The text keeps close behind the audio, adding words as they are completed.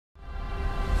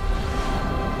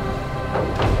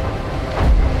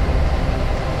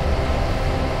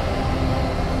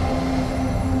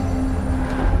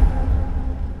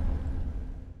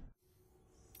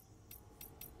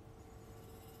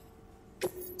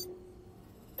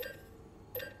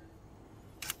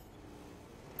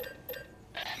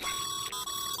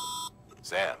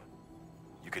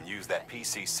that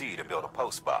PCC to build a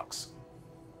post box.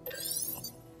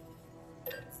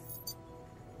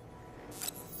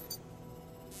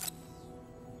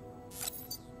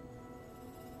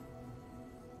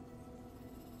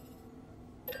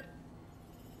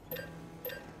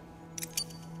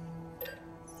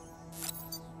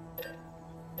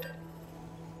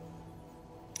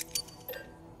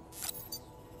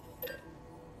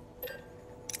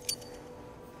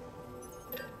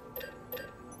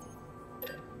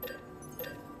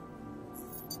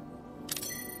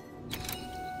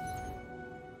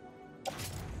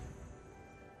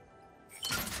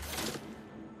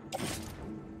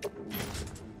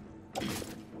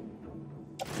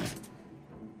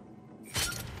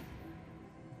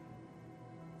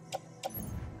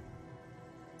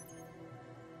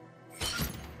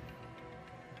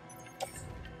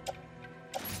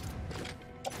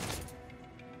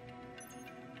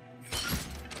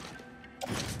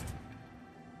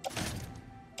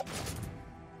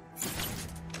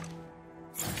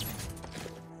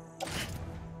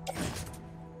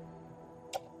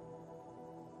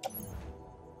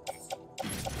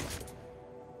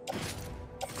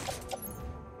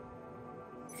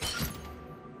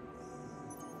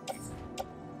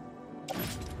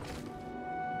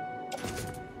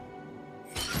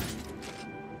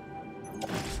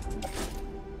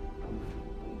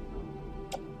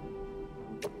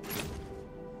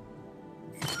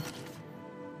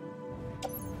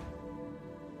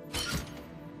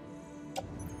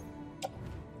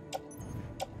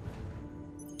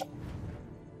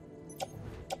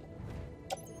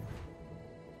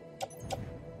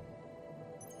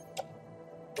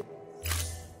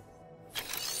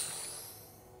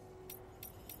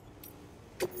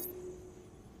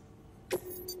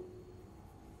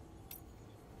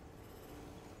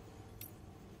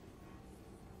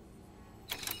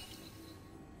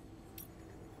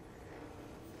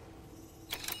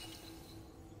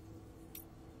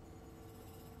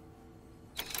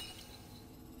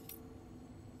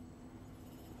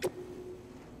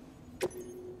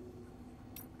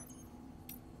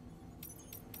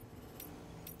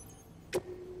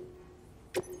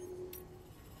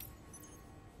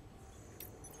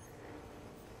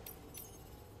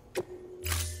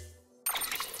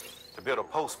 To build a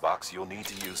post box, you'll need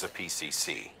to use a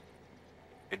PCC.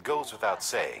 It goes without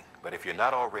saying, but if you're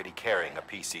not already carrying a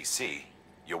PCC,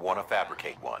 you'll want to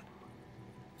fabricate one.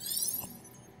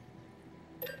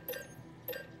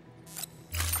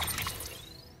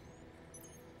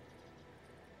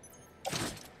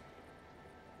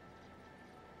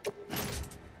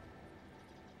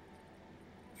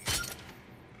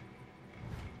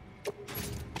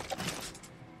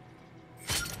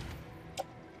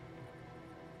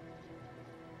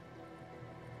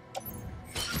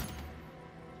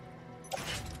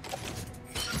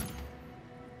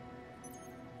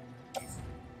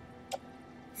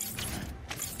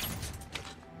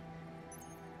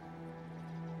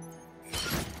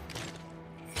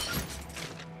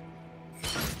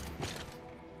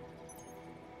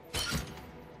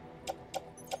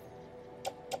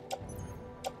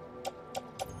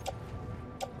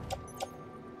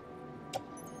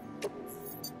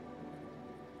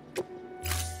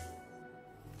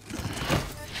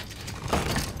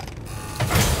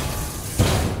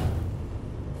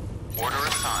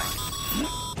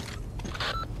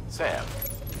 Sam,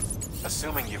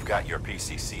 assuming you've got your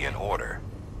PCC in order,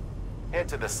 head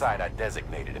to the site I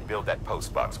designated and build that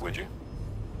post box, would you?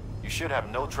 You should have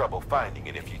no trouble finding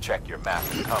it if you check your map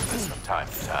and compass from time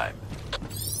to time.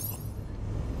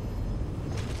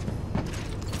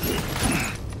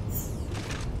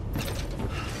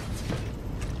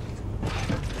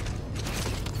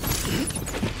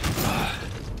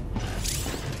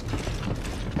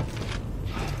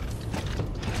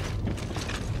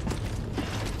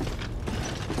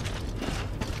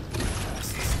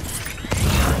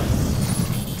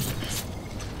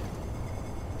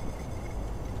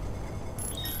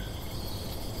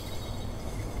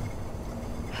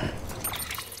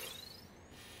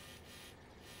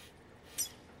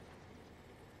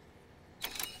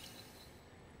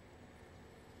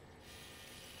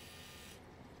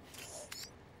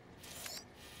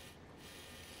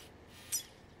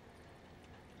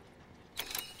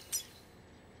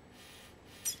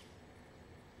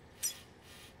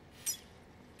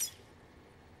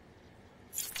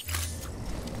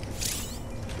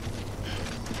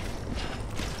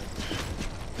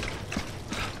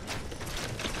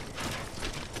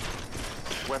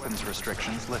 Weapons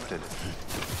restrictions lifted.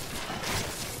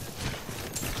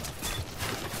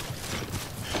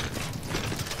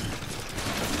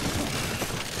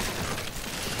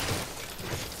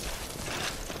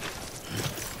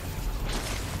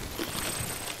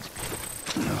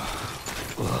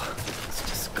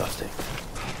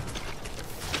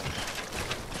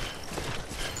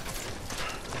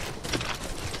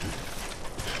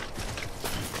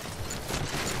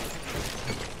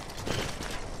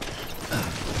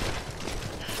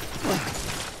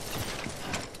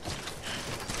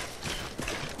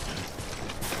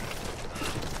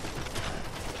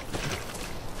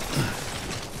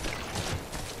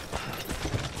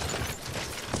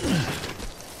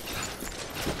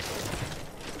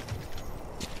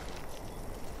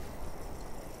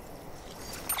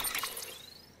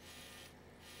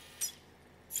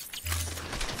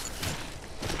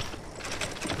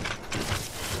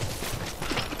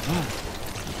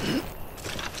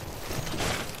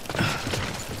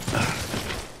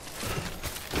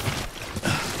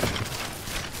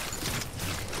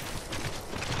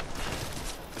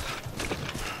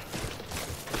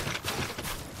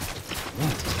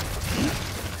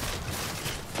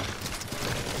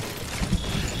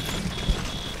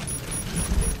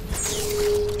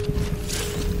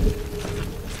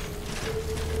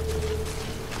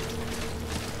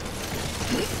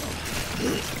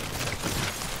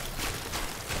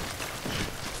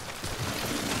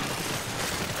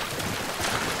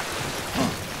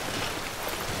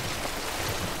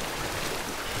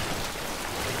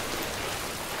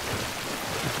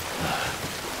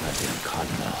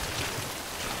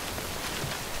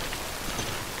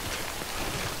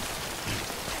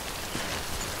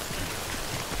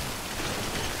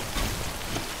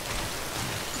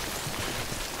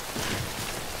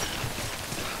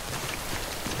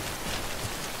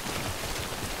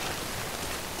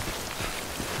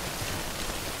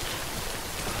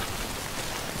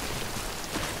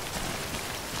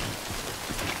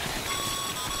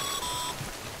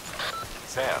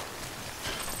 Sam,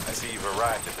 I see you've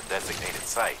arrived at the designated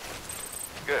site.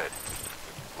 Good.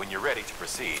 When you're ready to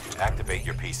proceed, activate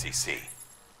your PCC.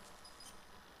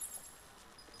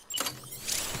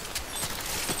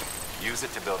 Use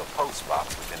it to build a post box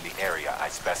within the area I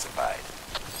specified.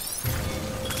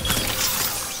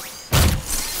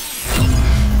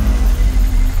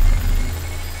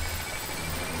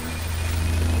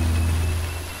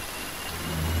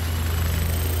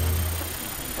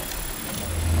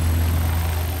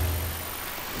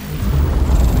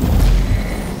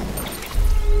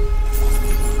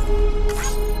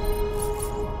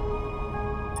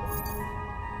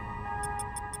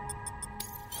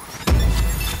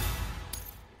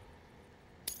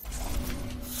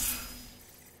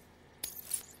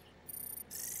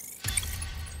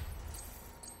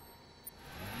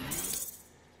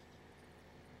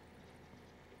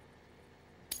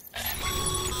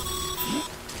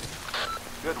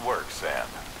 Good work, Sam.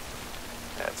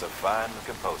 That's a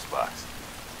fine-looking post box.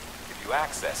 If you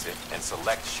access it and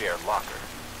select Share Locker,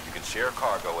 you can share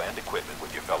cargo and equipment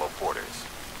with your fellow porters.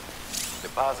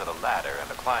 Deposit a ladder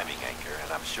and a climbing anchor,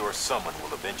 and I'm sure someone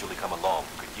will eventually come along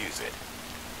who could use it.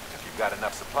 If you've got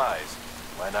enough supplies,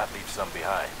 why not leave some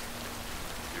behind?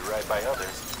 Do right by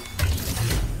others.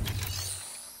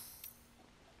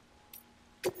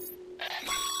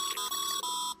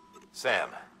 Sam,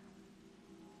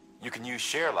 you can use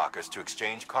share lockers to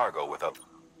exchange cargo with a...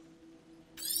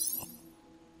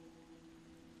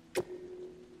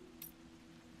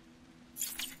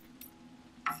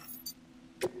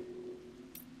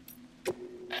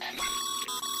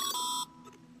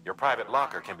 Your private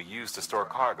locker can be used to store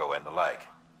cargo and the like.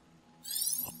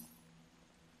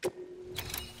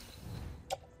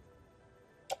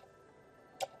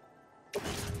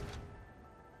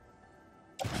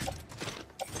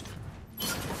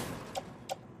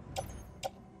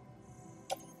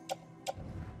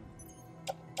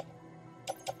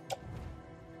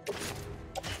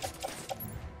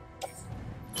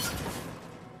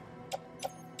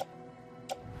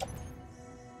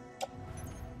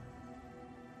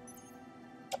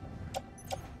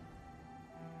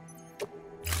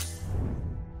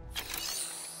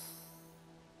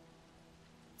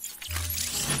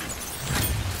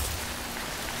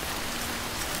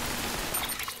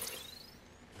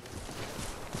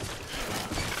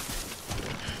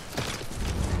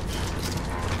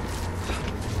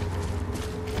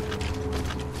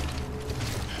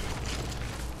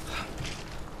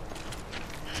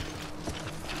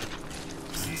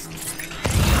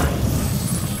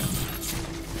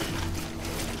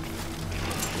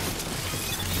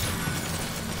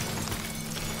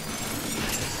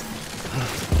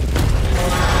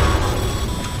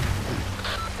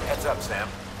 Heads up, Sam.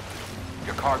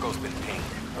 Your cargo's been pinged.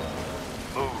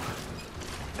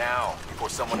 Move. Now, before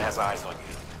someone has eyes on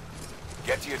you.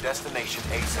 Get to your destination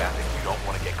ASAP if you don't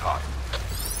want to get caught.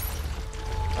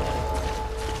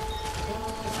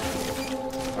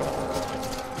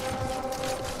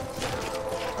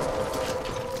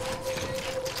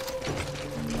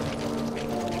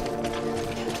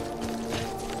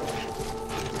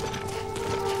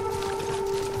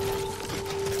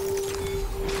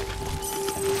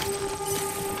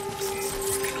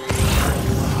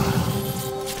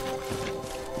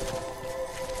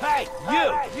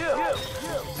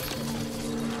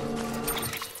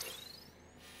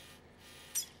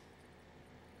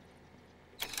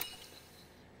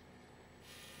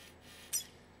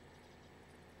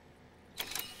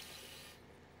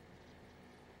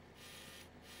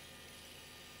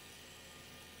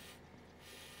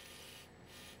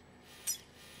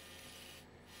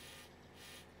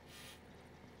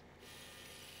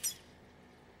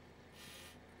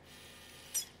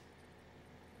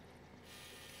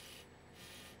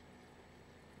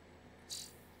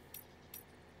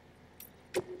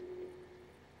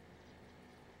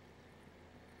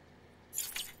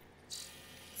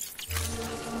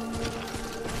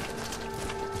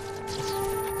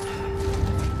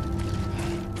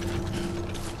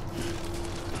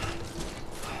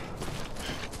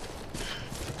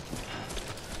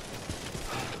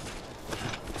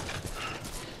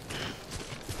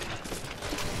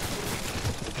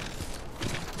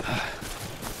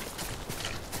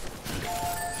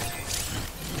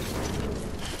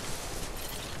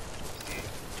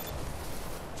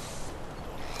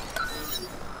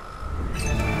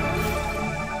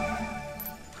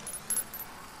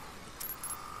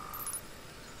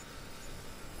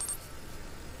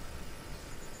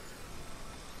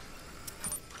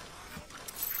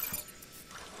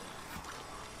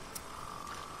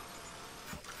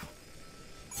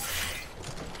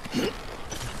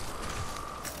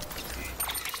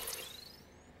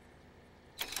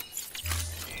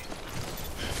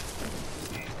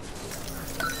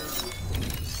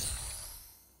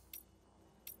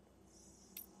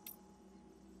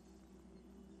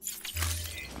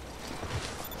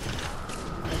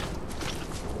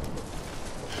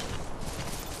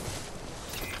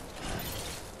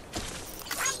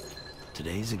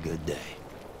 Today's a good day.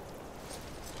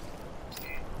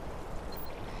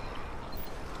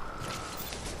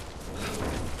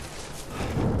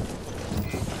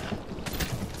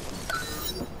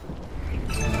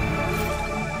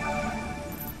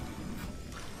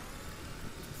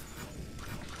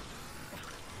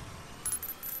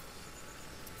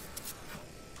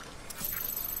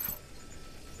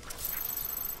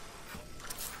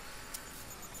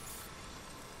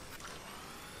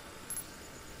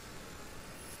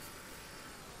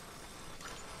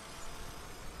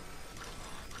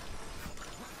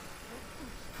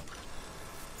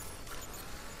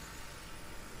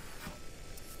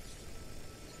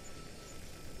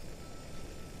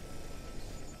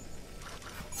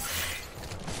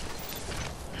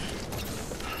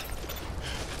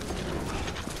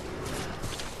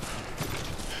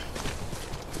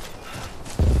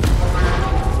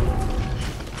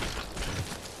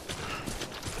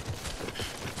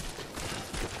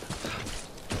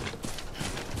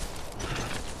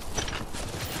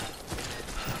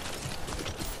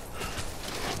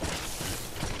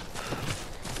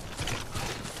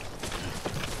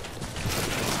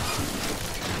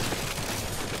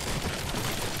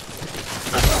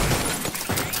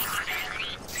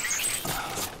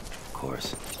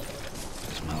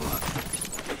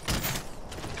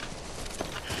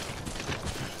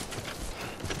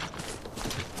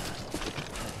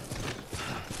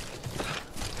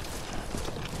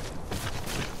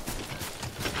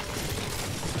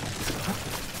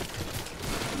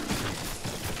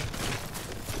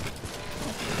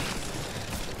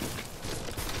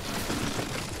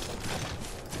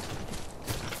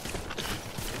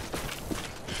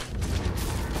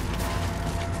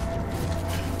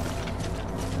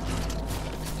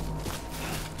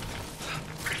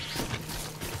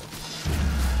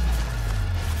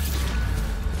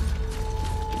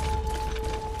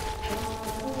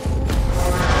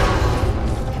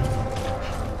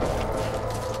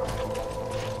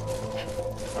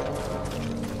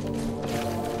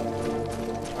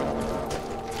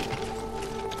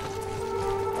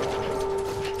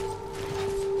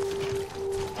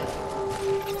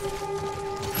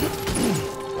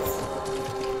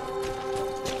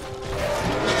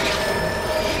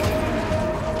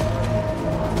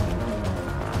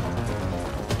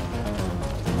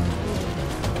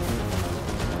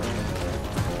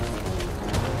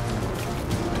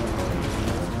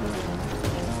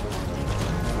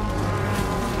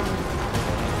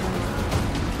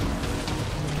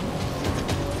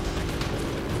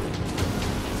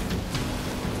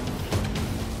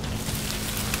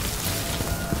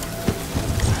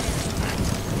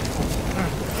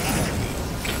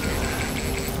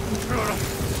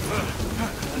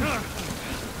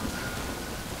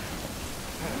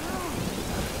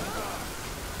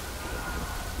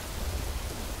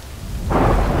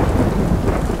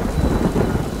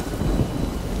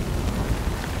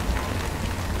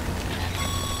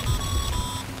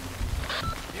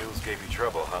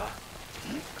 Trouble, huh?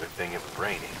 Good thing it was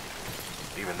raining.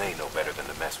 Even they know better than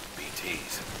to mess with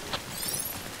BTs.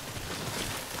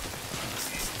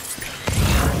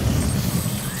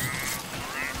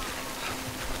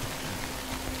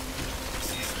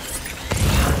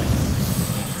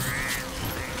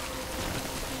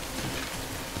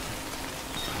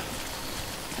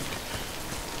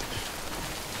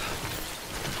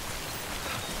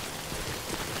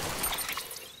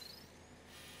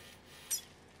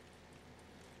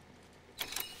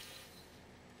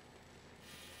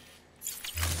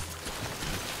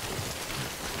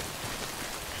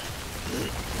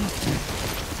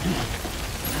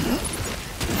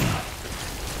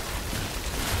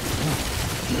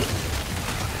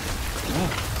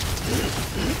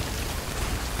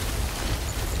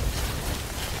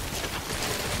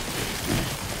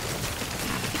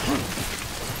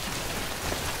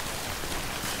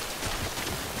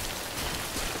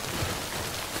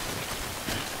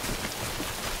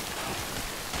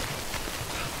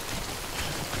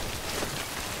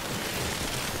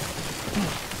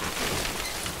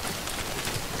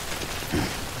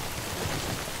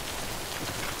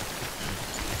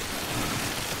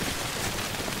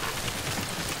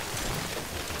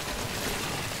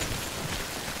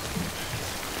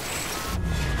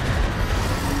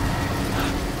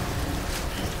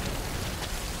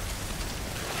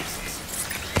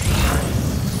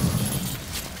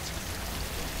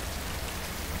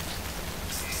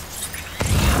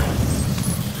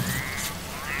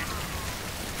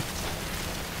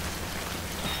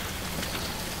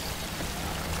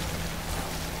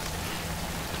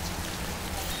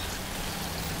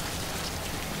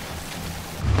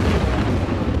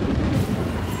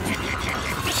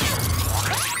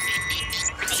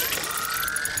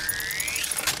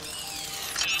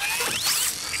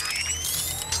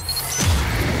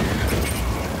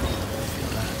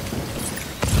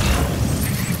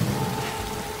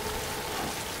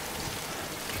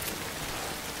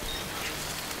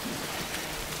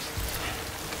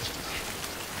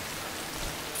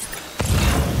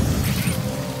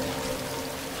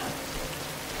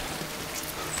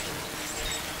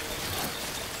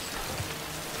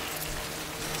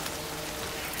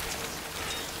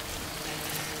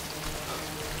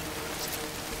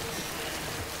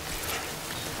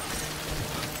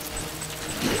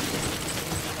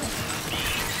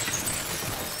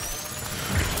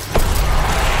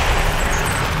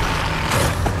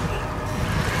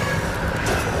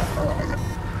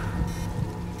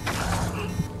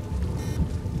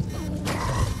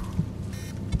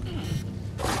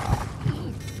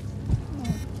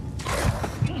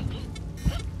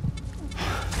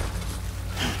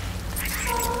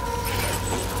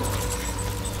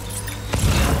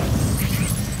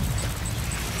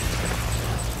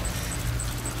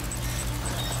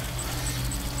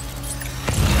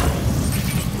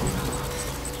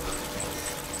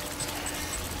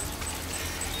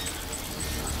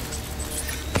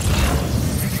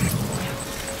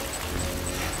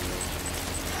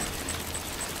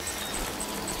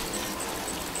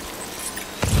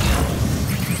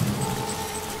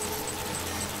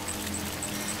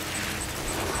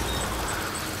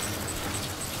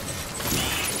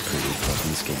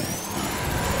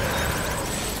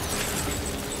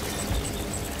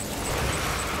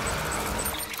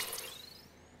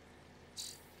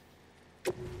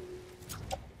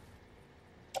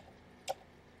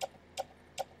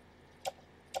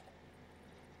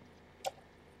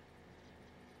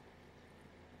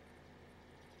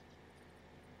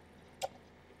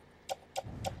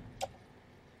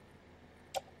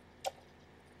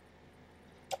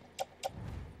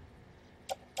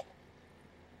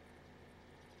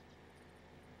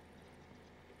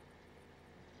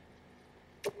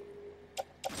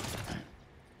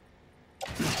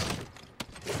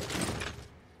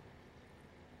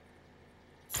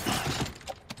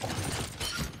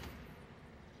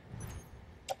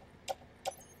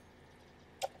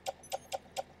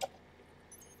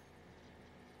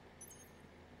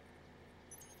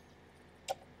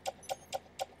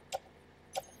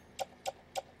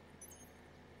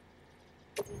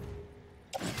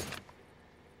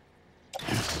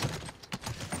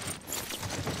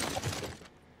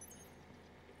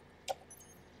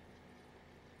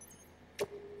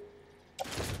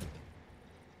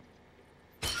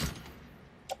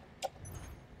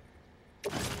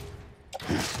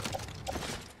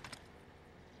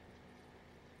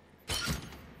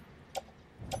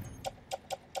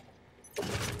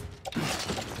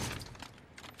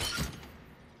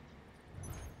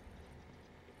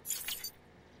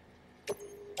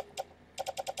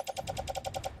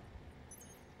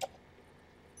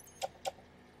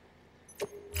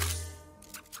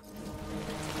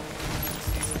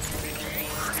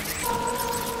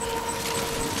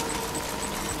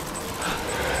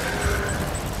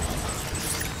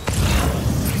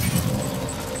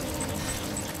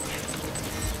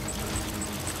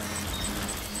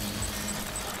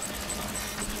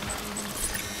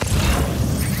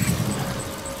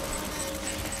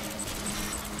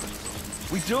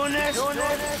 We doing this?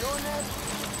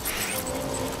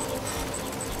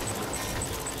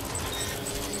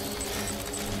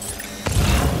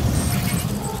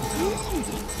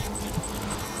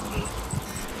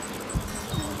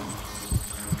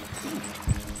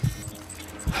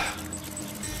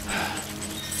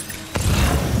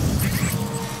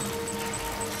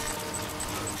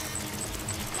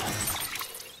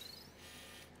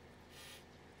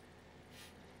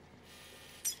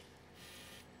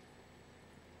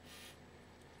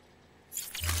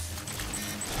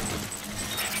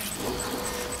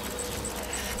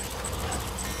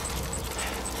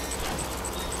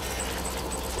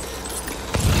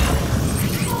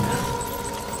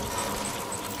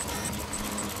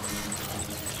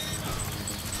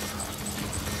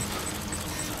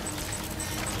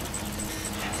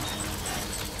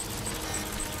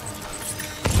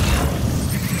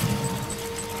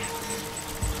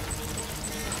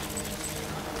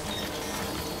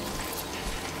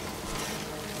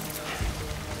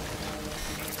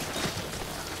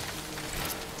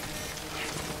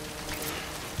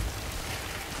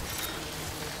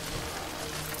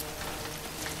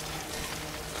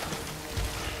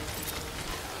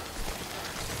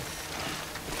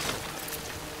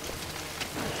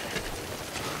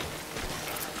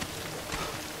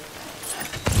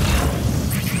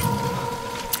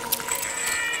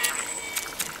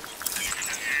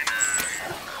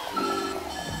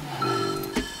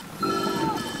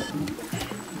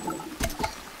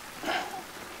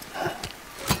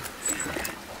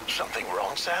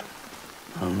 Sam?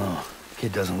 I don't know.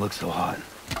 Kid doesn't look so hot.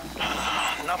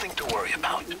 Nothing to worry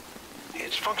about.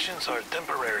 Its functions are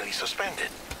temporarily suspended,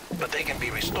 but they can be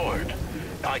restored.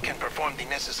 I can perform the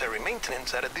necessary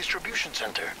maintenance at a distribution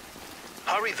center.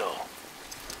 Hurry, though.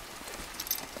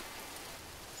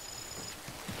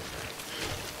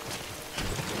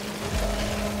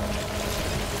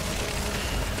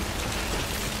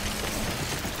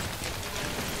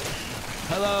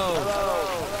 Hello. Hello.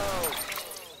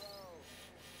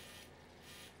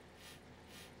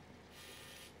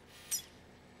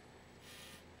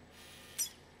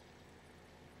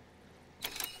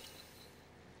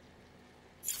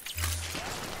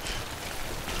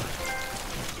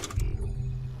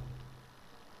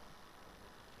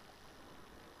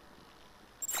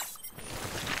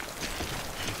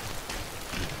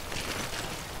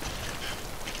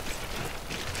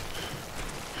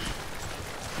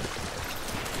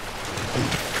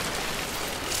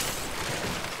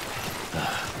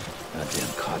 Goddamn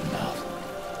cottonmouth.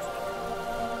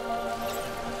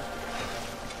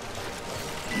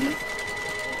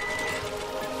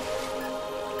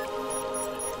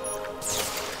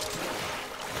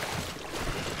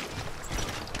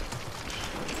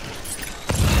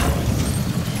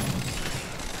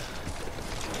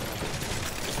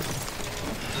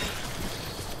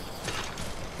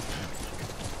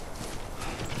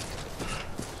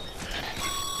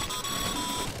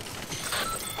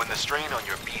 When the strain on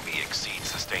your BB exceeds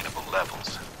sustainable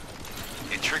levels,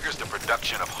 it triggers the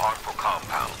production of harmful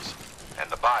compounds, and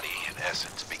the body, in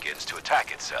essence, begins to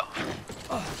attack itself.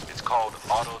 It's called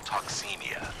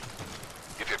autotoxemia.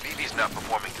 If your BB's not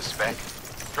performing to spec,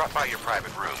 drop by your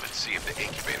private room and see if the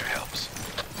incubator helps.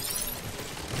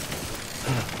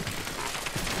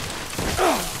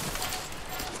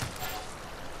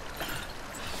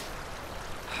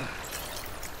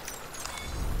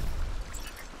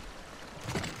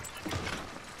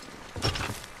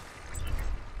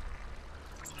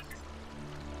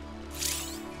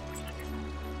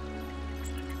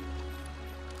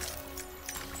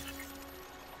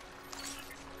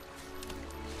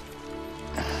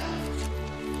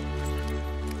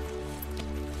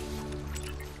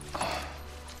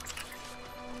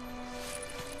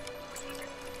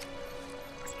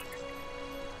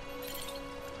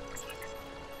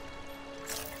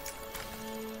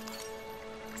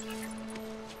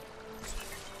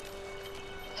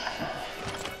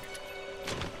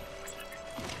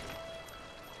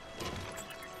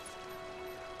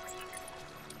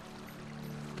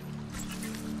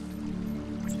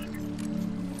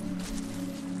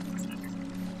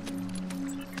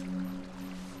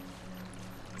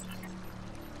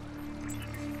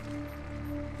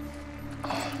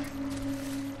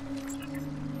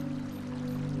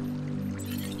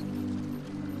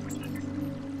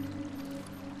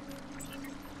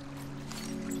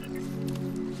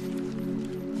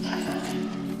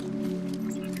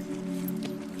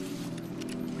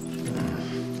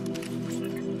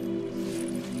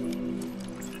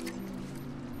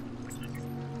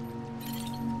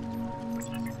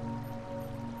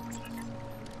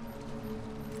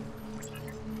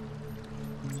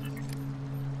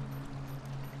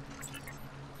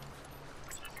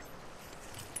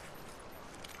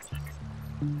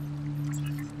 Okay.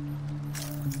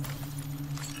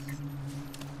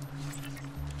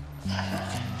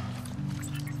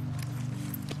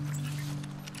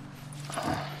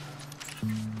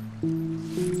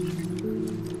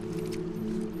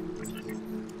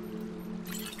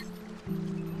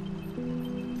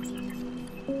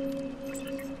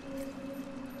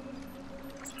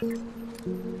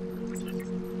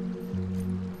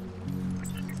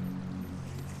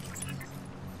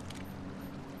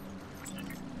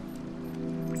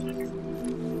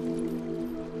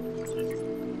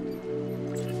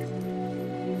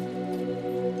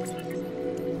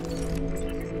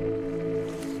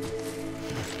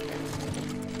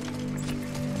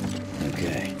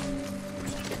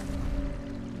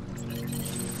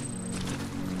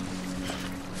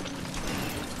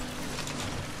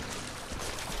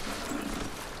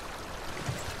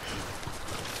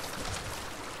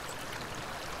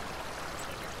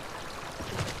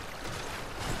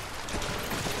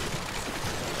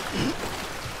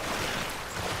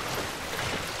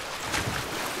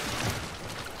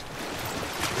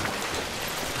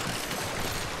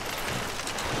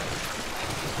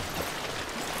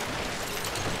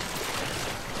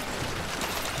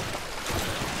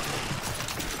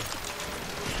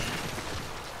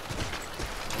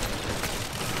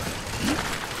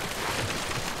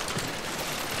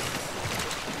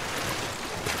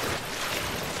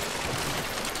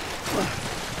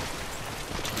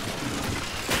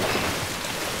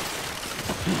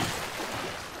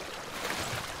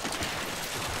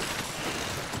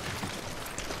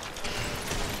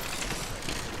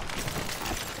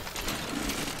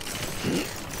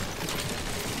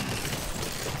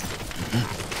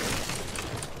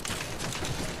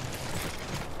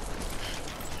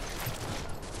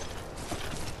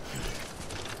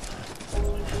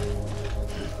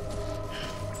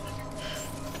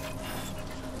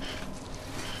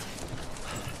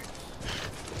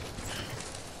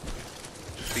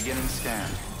 Beginning scan.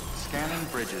 Scanning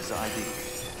bridges ID.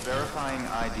 Verifying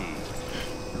ID.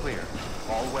 Clear.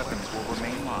 All weapons will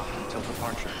remain locked until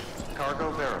departure.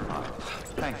 Cargo verified.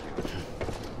 Thank you.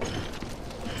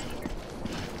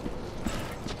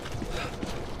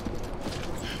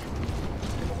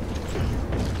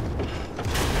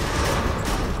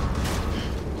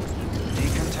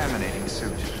 Decontaminating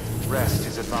suit. Rest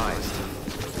is advised.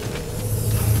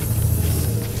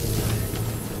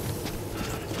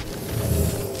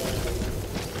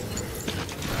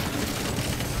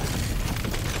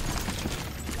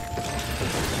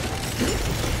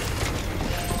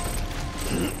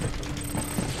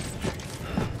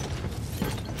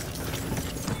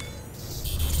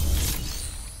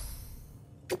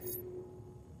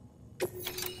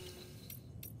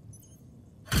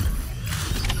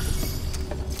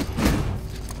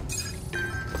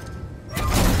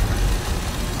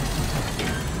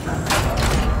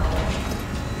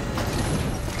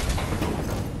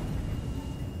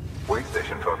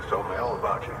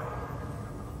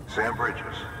 Sam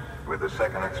Bridges, with the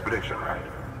second expedition, right?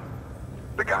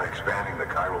 The guy expanding the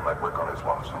chiral network on his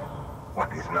lonesome, when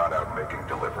he's not out making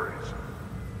deliveries.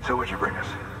 So what'd you bring us?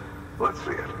 Let's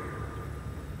see it.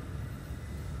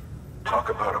 Talk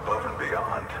about above and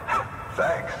beyond.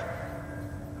 Thanks.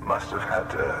 Must have had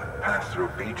to pass through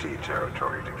BT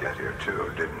territory to get here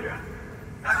too, didn't you?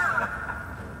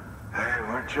 They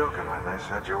weren't joking when they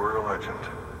said you were a legend.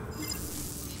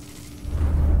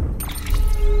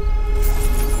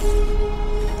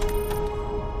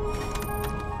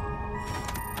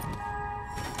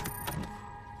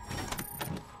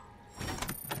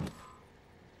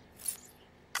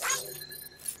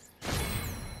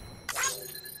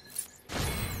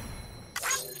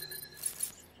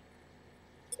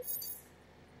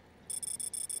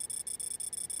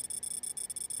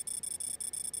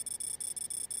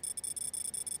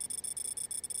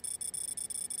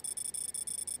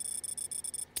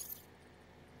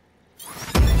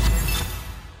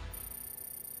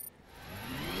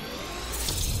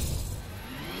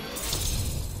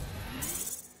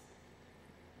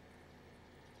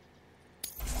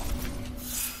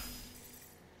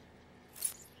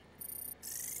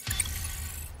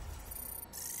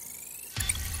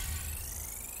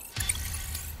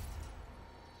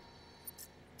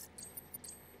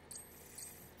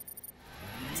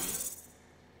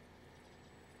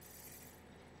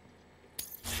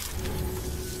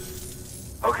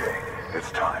 Okay, it's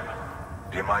time.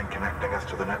 Do you mind connecting us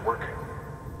to the network?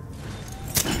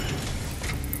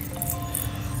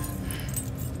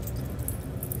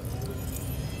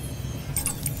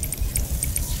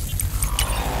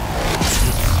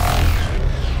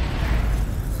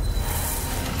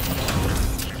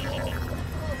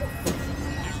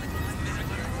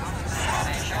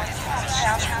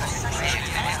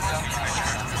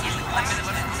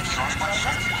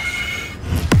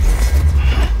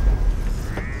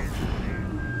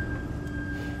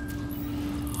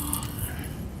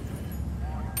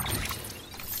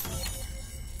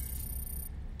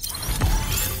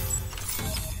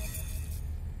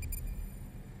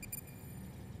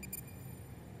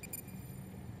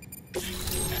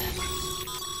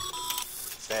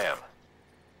 Sam,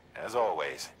 as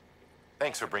always,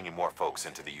 thanks for bringing more folks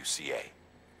into the UCA.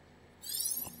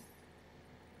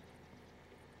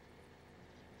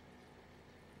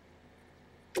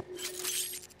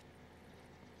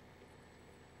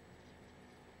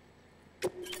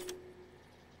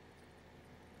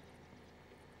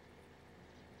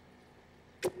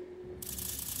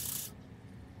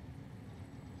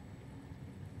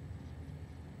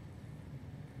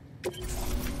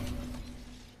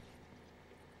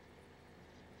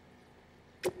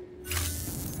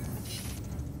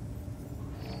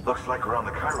 Looks like we're on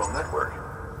the chiral network.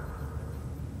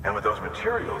 And with those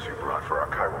materials you brought for our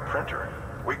chiral printer,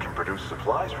 we can produce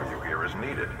supplies for you here as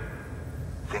needed.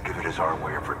 Think of it as our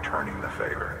way of returning the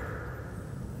favor.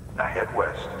 Now head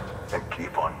west and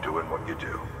keep on doing what you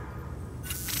do.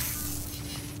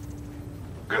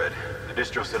 Good. The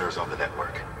distro center is on the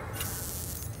network.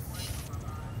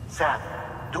 Sam,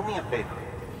 do me a favor.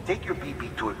 Take your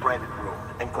BB to a private room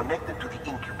and connect it to the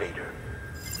incubator.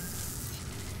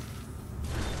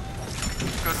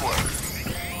 Good work.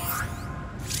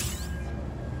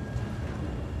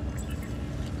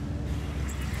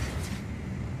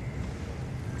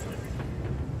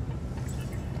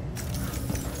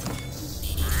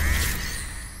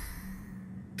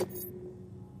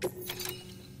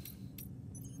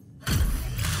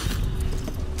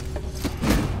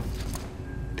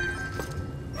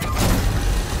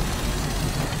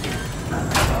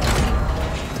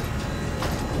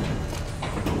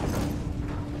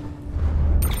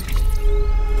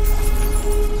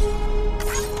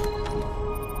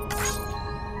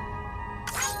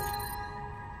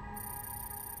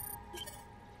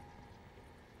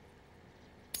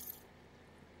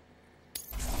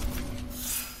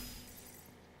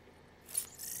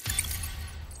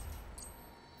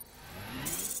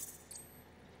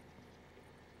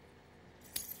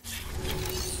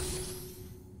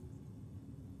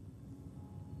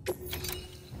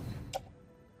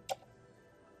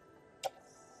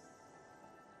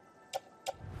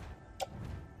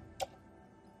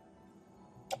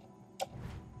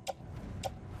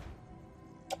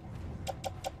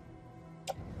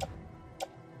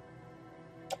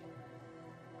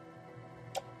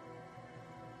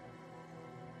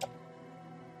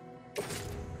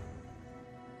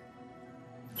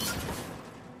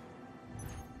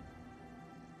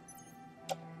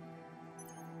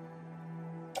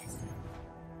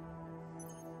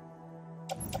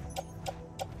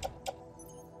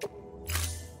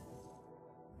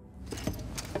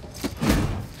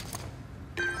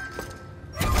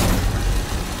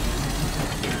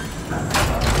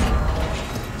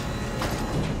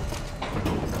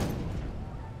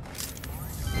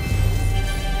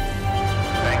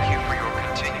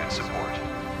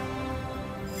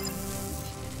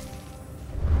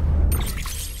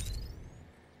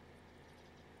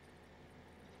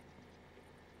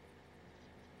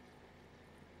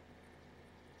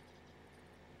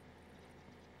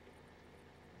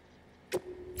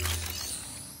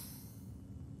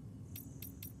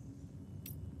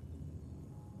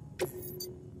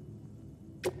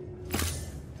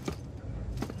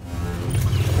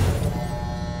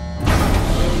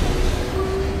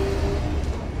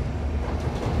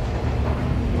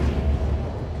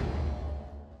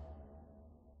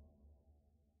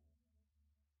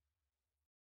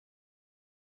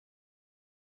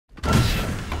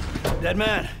 Dead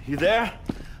man, you there?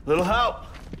 Little help?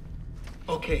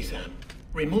 Okay, Sam.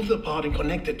 Remove the pod and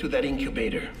connect it to that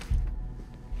incubator.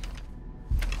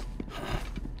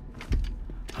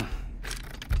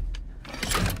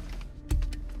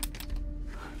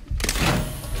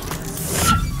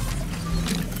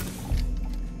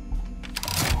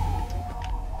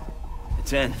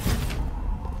 It's in.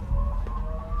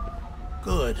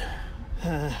 Good.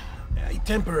 A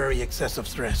temporary excessive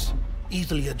stress.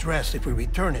 Easily addressed if we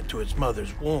return it to its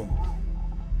mother's womb.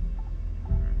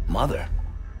 Mother?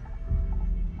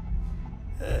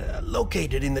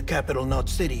 Located in the capital Knot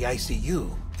City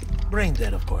ICU. Brain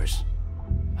dead, of course.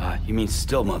 You mean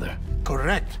still mother?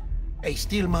 Correct. A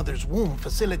still mother's womb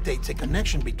facilitates a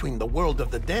connection between the world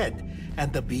of the dead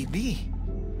and the BB.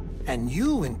 And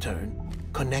you, in turn,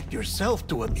 connect yourself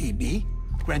to a BB,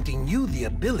 granting you the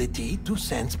ability to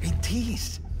sense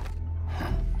BTs.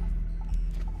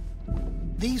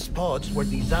 These pods were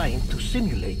designed to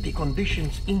simulate the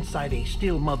conditions inside a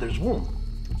still mother's womb.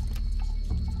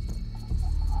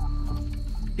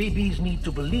 BBs need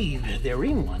to believe they're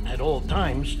in one at all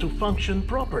times to function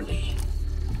properly.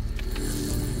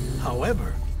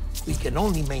 However, we can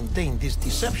only maintain this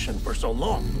deception for so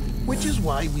long, which is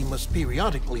why we must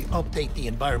periodically update the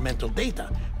environmental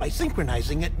data by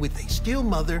synchronizing it with a still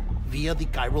mother via the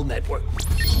chiral network.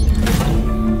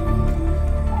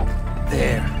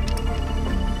 There.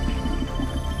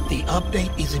 The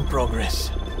update is in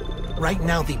progress. Right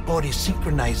now, the pod is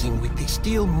synchronizing with the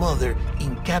Steel Mother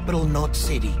in Capital Knot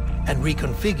City and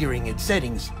reconfiguring its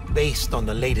settings based on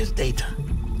the latest data.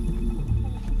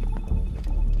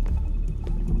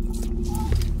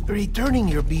 Returning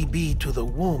your BB to the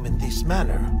womb in this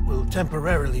manner will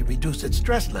temporarily reduce its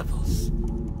stress levels.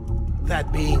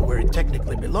 That being where it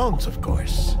technically belongs, of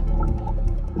course.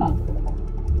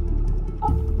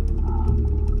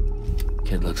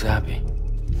 Kid looks happy.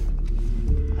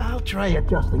 I'll try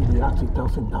adjusting the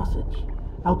oxytocin dosage.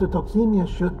 Autotoxemia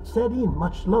should set in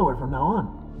much slower from now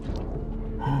on.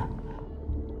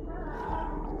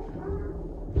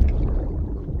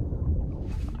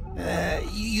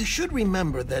 You should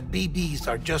remember that BBs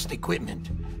are just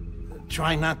equipment.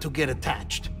 Try not to get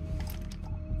attached.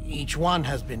 Each one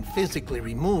has been physically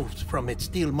removed from its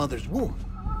Steel Mother's womb.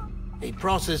 A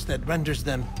process that renders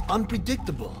them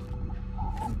unpredictable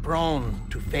and prone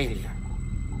to failure.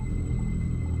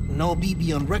 No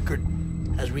BB on record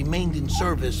has remained in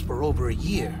service for over a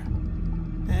year.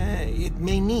 It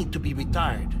may need to be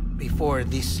retired before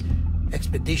this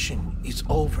expedition is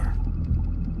over.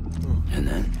 And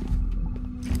then?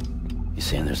 You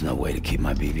saying there's no way to keep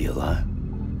my BB alive?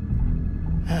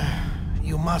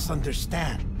 You must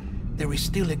understand, there is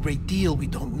still a great deal we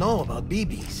don't know about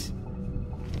BBs.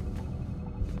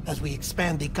 As we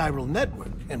expand the chiral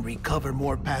network and recover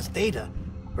more past data,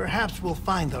 perhaps we'll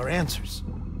find our answers.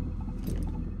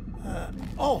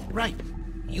 Oh, right.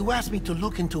 You asked me to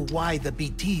look into why the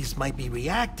BTs might be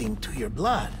reacting to your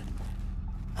blood.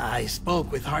 I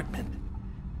spoke with Hartman.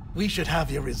 We should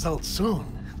have your results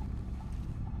soon.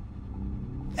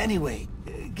 Anyway,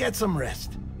 get some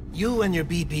rest. You and your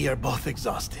BB are both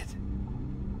exhausted.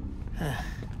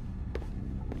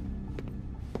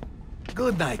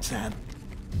 Good night, Sam.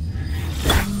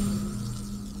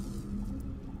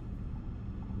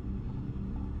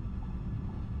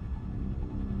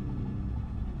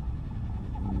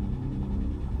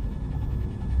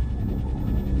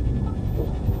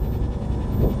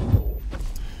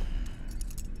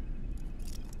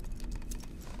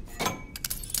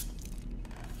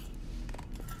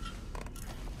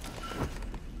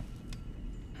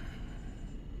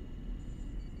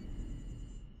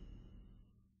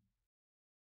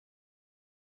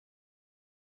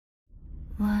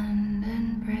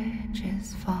 London Bridge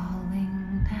is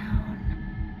falling down,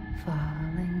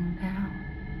 falling down,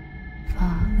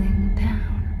 falling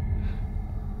down.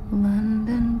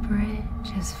 London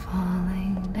Bridge is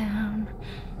falling down,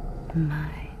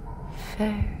 my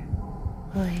fair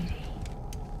lady.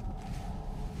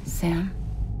 Sam?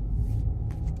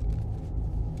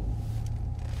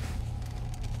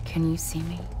 Can you see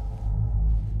me?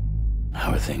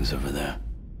 How are things over there?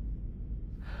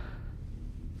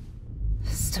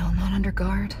 Still not under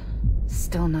guard,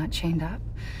 still not chained up,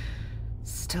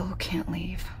 still can't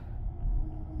leave.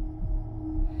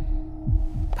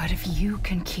 But if you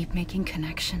can keep making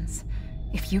connections,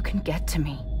 if you can get to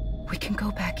me, we can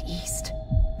go back east,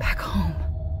 back home.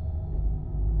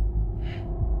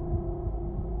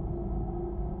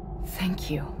 Thank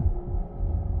you.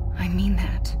 I mean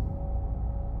that.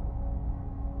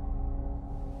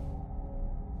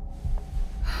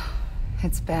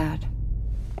 It's bad.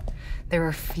 There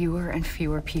are fewer and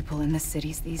fewer people in the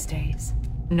cities these days.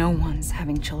 No one's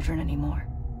having children anymore.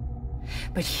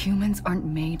 But humans aren't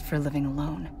made for living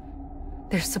alone.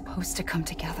 They're supposed to come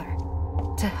together,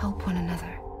 to help one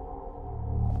another.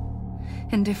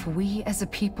 And if we as a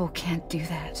people can't do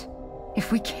that,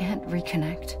 if we can't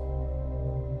reconnect,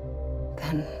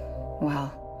 then,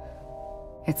 well,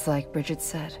 it's like Bridget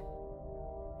said,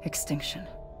 extinction.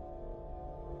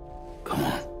 Come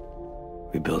on.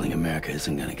 Rebuilding America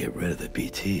isn't gonna get rid of the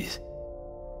BTs.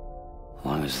 As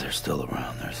long as they're still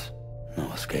around, there's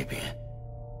no escaping it.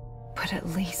 But at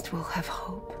least we'll have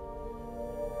hope.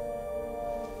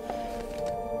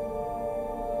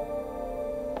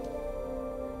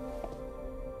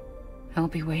 I'll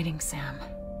be waiting, Sam.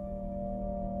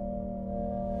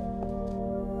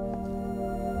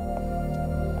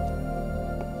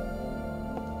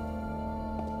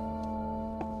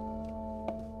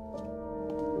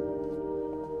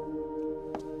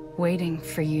 Waiting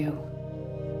for you.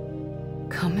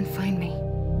 Come and find me.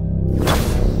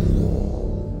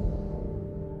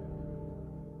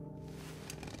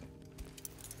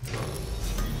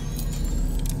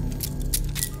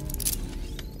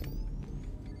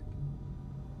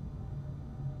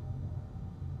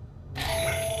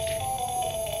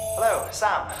 Hello,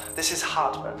 Sam. This is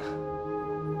Hartman.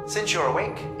 Since you're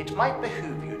awake, it might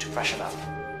behoove you to freshen up.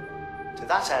 To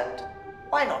that end,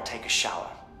 why not take a shower?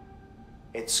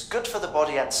 It's good for the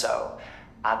body and soul,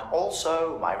 and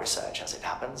also my research as it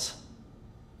happens.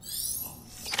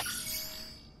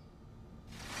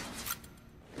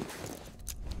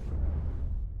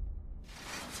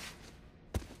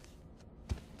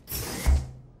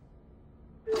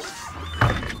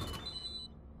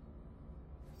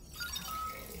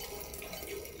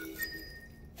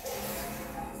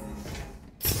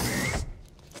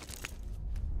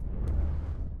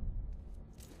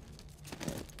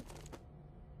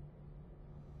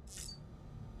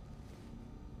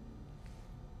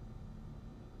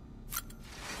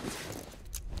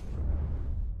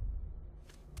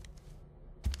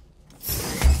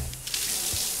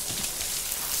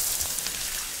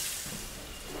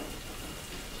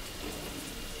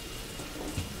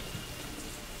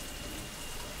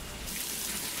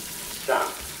 Sam,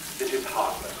 this is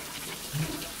Hartman.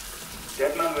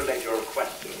 Deadman relayed your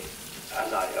request to me,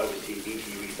 as I oversee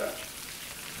BT research.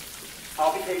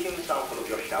 I'll be taking a sample of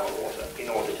your shower water in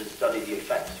order to study the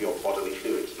effects your bodily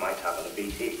fluids might have on a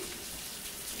BT.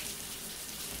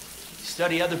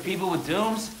 Study other people with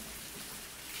dooms?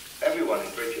 Everyone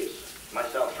in Bridges,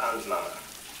 myself and Mama.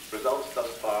 Results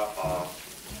thus far are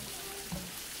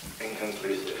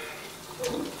inconclusive.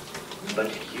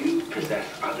 But you possess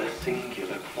other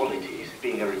singular qualities,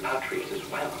 being a repatriate as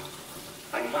well.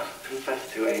 I must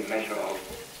confess to a measure of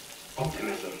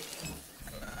optimism.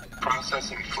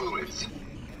 Processing fluids.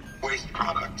 Waste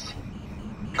products.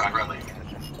 Chirelli.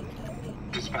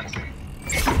 Dispensing.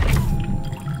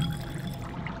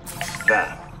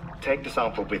 There. Take the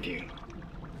sample with you.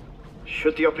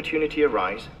 Should the opportunity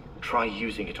arise, try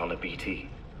using it on a BT.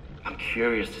 I'm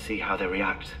curious to see how they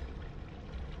react.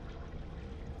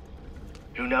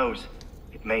 Who knows?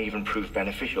 It may even prove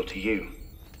beneficial to you.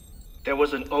 There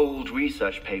was an old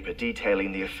research paper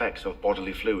detailing the effects of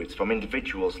bodily fluids from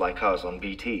individuals like us on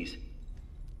BTs.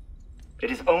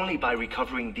 It is only by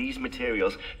recovering these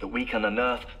materials that we can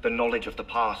unearth the knowledge of the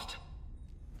past.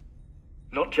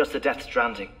 Not just the Death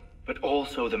Stranding, but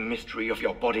also the mystery of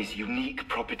your body's unique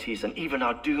properties and even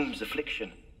our doom's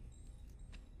affliction.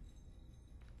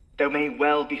 There may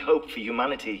well be hope for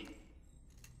humanity.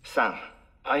 Sam,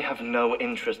 I have no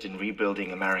interest in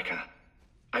rebuilding America.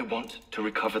 I want to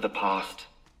recover the past.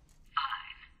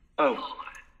 5, 4, oh,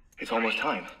 it's almost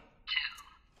time. 2,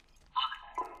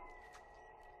 1.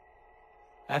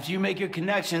 After you make your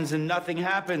connections and nothing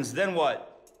happens, then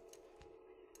what?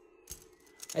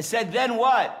 I said, then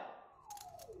what?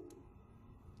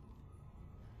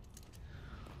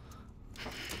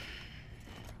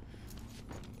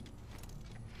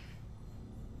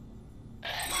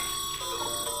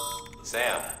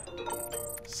 Sam,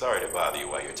 sorry to bother you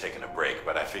while you're taking a break,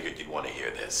 but I figured you'd want to hear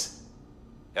this.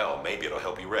 Hell, maybe it'll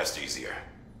help you rest easier.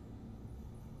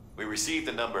 We received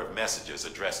a number of messages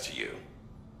addressed to you.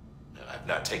 I've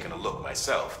not taken a look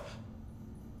myself,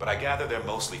 but I gather they're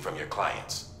mostly from your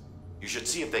clients. You should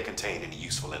see if they contain any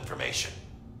useful information.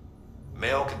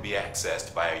 Mail can be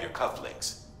accessed via your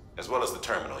cufflinks, as well as the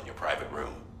terminal in your private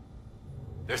room.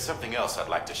 There's something else I'd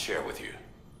like to share with you.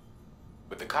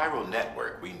 With the Chiral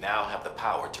network, we now have the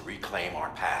power to reclaim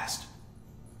our past.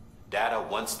 Data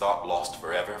once thought lost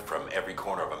forever from every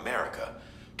corner of America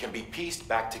can be pieced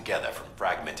back together from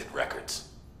fragmented records.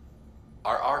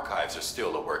 Our archives are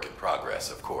still a work in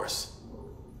progress, of course.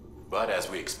 But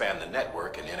as we expand the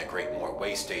network and integrate more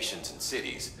way stations and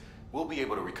cities, we'll be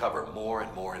able to recover more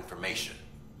and more information,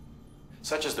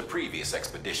 such as the previous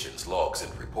expedition's logs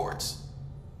and reports.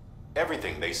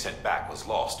 Everything they sent back was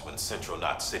lost when Central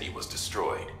Knot City was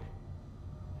destroyed.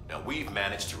 Now, we've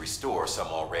managed to restore some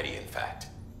already, in fact.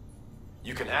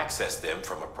 You can access them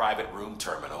from a private room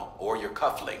terminal or your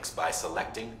cufflinks by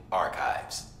selecting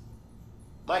Archives.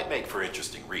 Might make for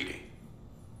interesting reading.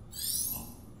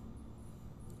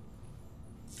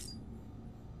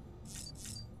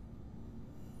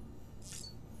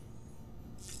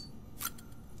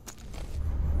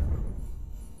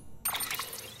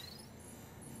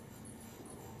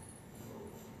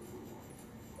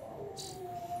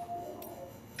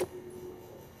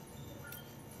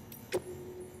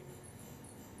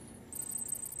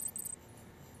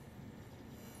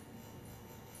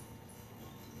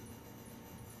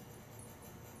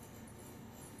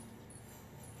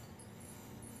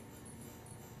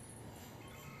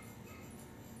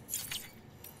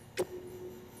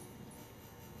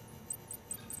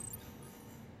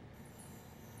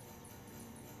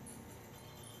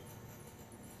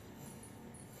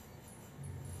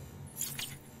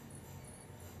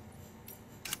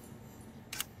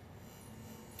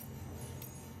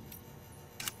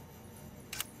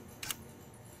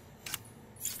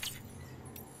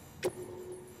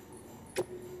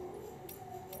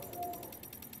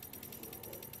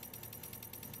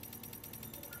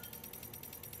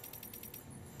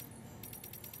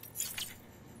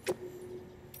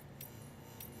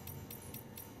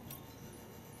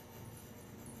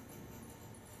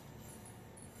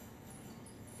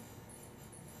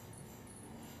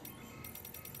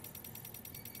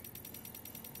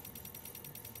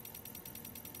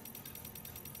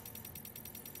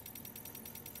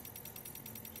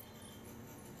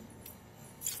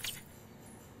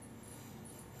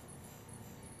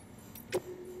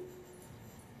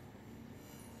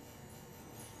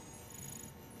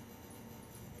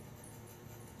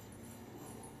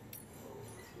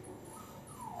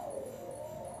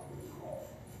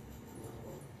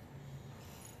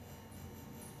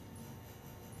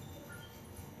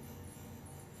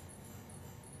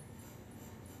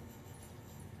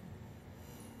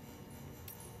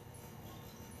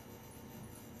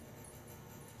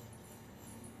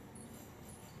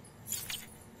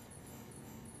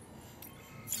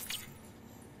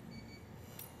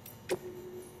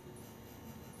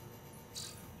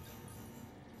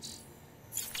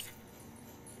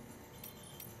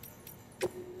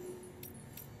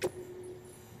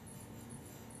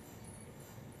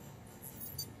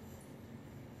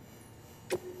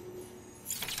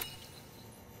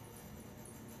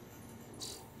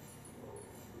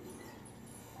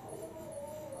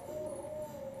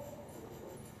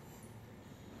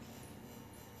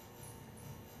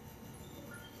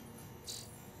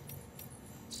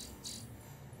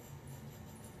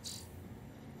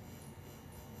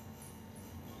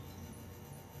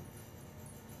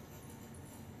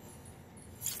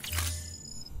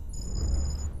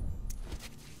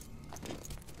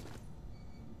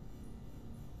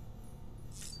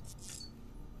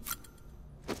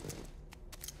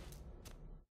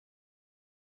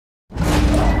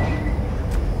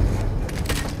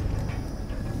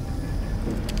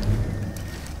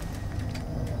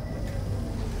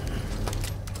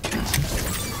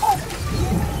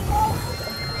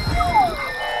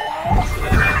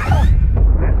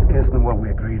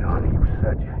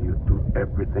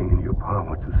 everything in your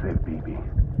power to save BB.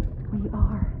 We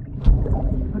are.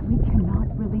 But we cannot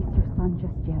release your son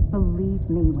just yet. Believe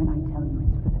me when I tell you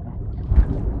it's for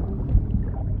the best.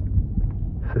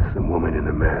 Says the woman in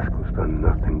the mask who's done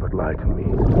nothing but lie to me.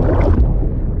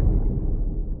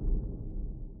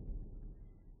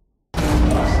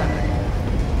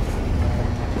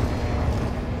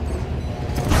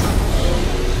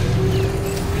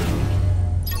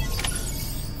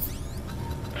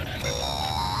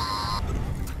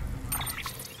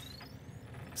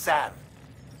 Sam,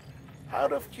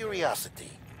 out of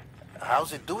curiosity,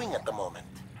 how's it doing at the moment?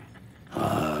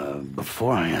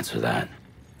 Before I answer that,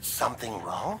 Something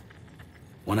wrong?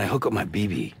 when I hook up my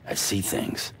BB, I see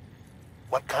things.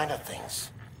 What kind of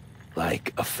things?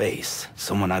 Like a face,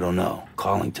 someone I don't know,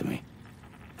 calling to me.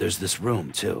 There's this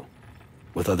room, too,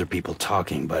 with other people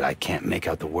talking, but I can't make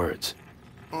out the words.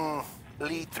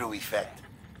 Lead-through effect.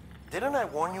 Didn't I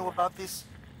warn you about this?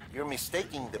 You're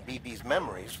mistaking the BB's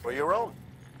memories for your own.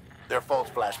 They're false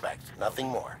flashbacks, nothing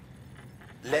more.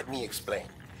 Let me explain.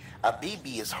 A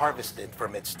BB is harvested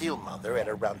from its steel mother at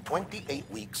around 28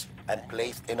 weeks and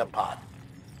placed in a pod.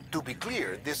 To be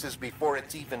clear, this is before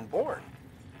it's even born.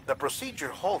 The procedure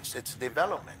halts its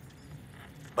development.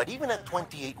 But even at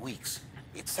 28 weeks,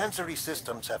 its sensory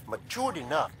systems have matured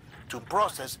enough to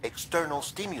process external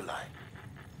stimuli.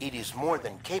 It is more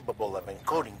than capable of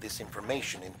encoding this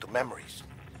information into memories,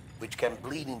 which can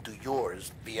bleed into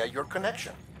yours via your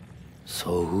connection.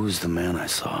 So who's the man I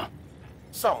saw?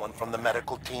 Someone from the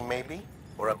medical team, maybe?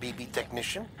 Or a BB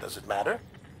technician, does it matter?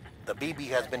 The BB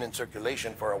has been in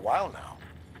circulation for a while now.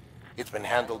 It's been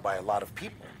handled by a lot of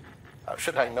people. How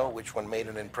should I know which one made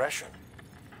an impression?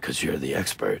 'Cause you're the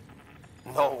expert.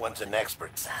 No one's an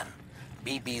expert, Sam.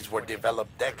 BBs were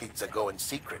developed decades ago in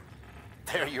secret.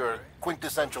 They're your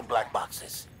quintessential black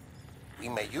boxes. We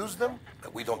may use them,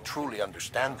 but we don't truly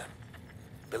understand them.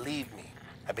 Believe me,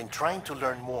 I've been trying to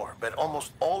learn more, but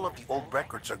almost all of the old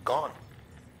records are gone.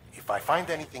 If I find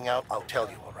anything out, I'll tell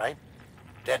you, all right?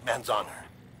 Dead man's honor.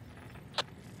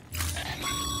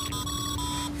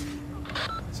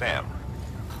 Sam,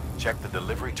 check the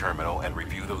delivery terminal and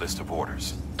review the list of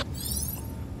orders.